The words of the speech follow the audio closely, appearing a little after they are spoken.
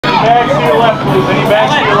bags to your left, please. Any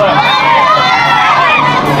bags to your left?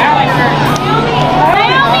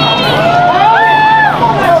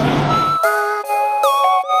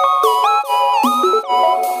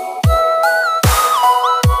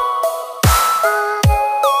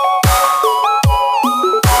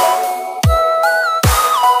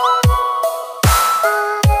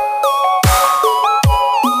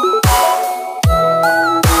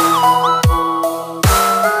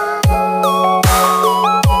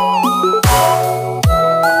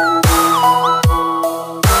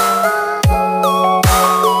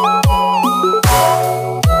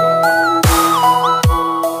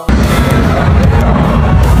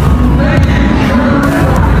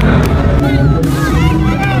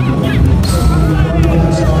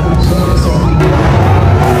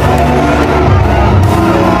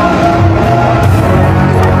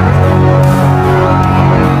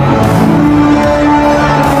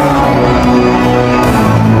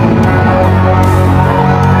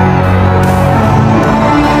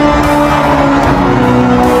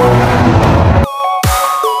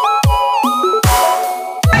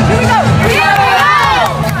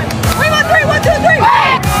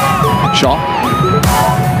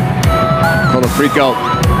 Rico.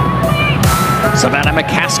 Savannah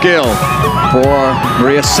McCaskill for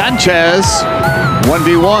Maria Sanchez.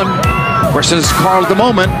 1v1 versus Carl the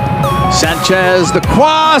Moment. Sanchez, the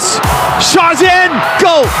cross. Shot's in.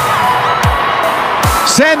 Go!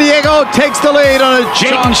 San Diego takes the lead on a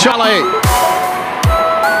Jaedyn shot.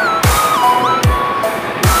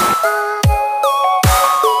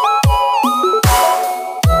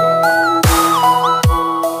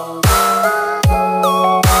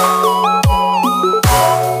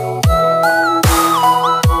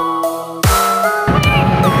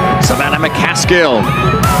 McCaskill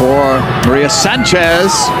for Maria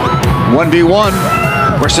Sanchez. 1v1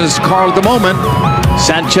 versus Carl the Moment.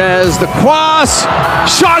 Sanchez, the cross.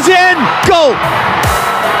 Shot's in. Go!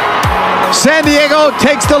 San Diego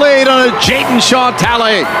takes the lead on a Jaedyn shot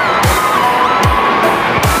tally.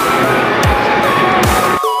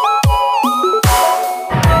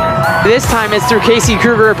 This time it's through Casey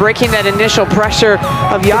Kruger breaking that initial pressure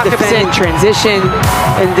of Jakobsen transition.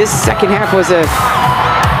 And this second half was a...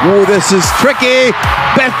 Oh, this is tricky.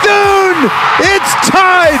 Bethune! It's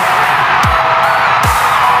tied!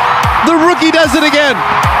 The rookie does it again.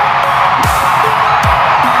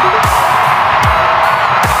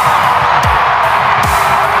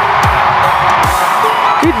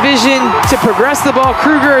 Good vision to progress the ball.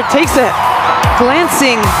 Kruger takes a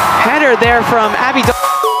glancing header there from Abby.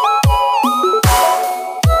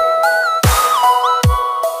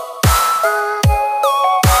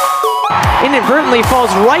 Inadvertently falls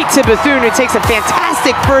right to Bethune, who takes a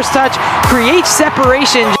fantastic first touch, creates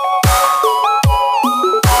separation.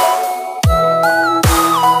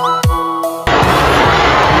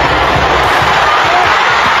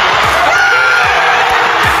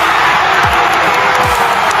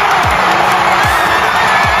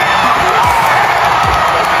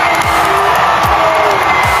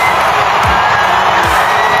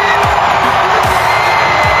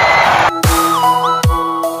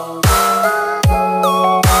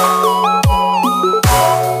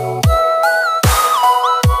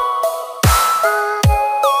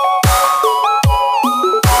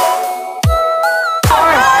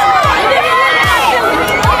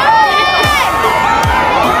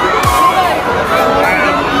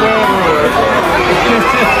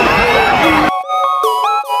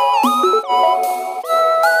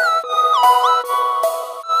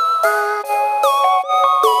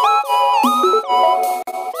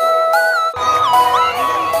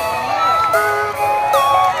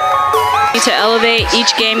 To elevate,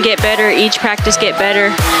 each game get better, each practice get better,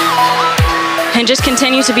 and just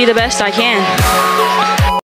continue to be the best I can.